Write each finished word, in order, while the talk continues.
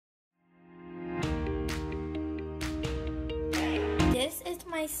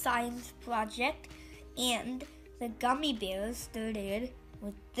my science project, and the gummy bears started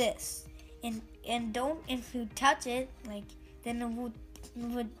with this. And don't, if you touch it, then it would,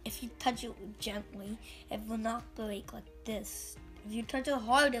 if you touch it gently, it will not break like this. If you touch it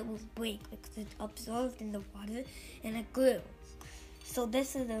hard, it will break because it's absorbed in the water and it grew. So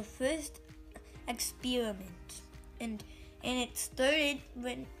this is the first experiment, and it started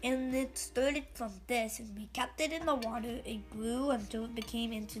from this, and we kept it in the water. It grew until it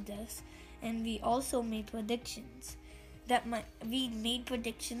became into this, and we also made predictions. We made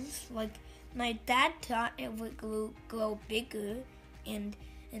predictions like my dad thought it would grow bigger, and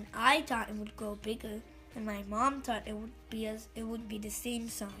I thought it would grow bigger, and my mom thought it would be the same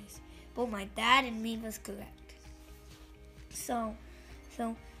size. But my dad and me was correct.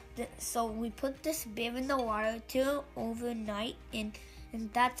 So we put this bear in the water till overnight, and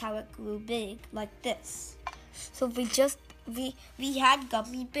that's how it grew big, like this. So we had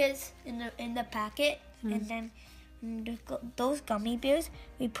gummy bears in the packet, and then those gummy bears,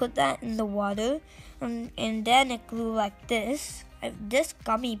 we put that in the water, and then it grew like this. This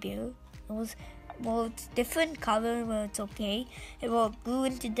gummy bear, it's different color, but it's okay. It grew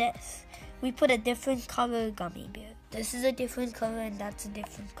into this. We put a different color gummy bear. This is a different color, and that's a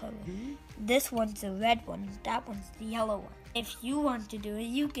different color. Mm-hmm. This one's a red one, and that one's the yellow one. If you want to do it,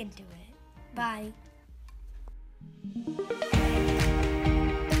 you can do it. Bye.